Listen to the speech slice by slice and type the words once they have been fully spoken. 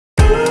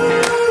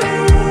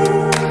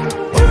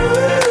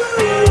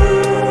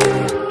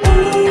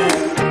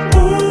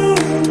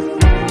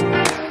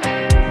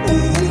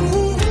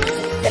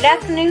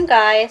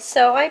guys.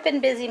 So I've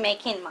been busy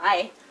making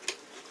my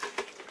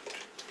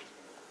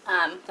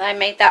I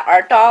made that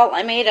art doll.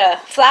 I made a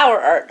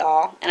flower art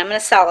doll and I'm going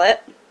to sell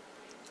it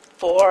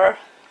for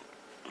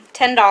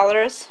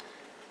 $10.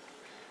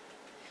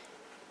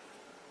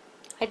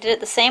 I did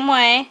it the same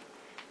way.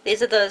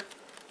 These are the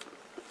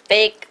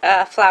fake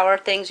flower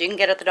things you can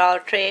get at the Dollar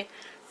Tree.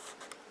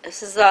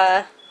 This is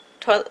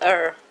toilet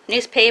or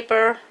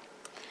newspaper.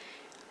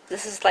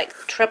 This is like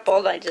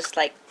tripled. I just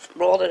like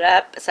rolled it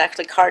up. It's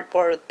actually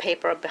cardboard with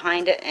paper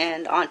behind it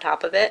and on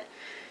top of it.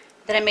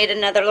 Then I made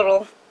another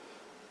little,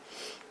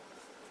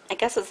 I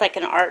guess it's like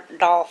an art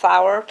doll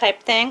flower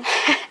type thing.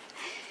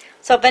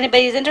 So if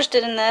anybody's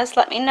interested in this,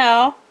 let me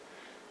know.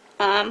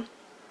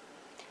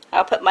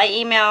 I'll put my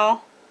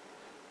email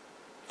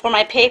for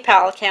my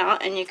PayPal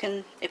account, and you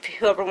can, if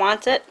whoever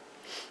wants it,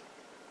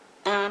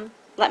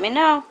 let me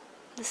know.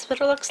 This is what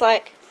it looks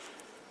like.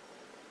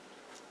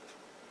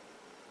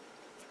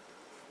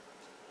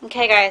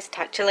 Okay guys,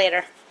 talk to you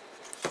later.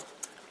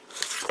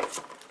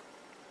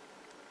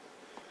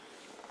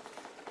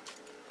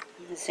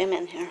 Zoom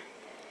in here.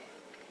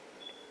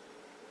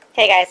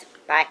 Okay guys,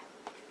 bye.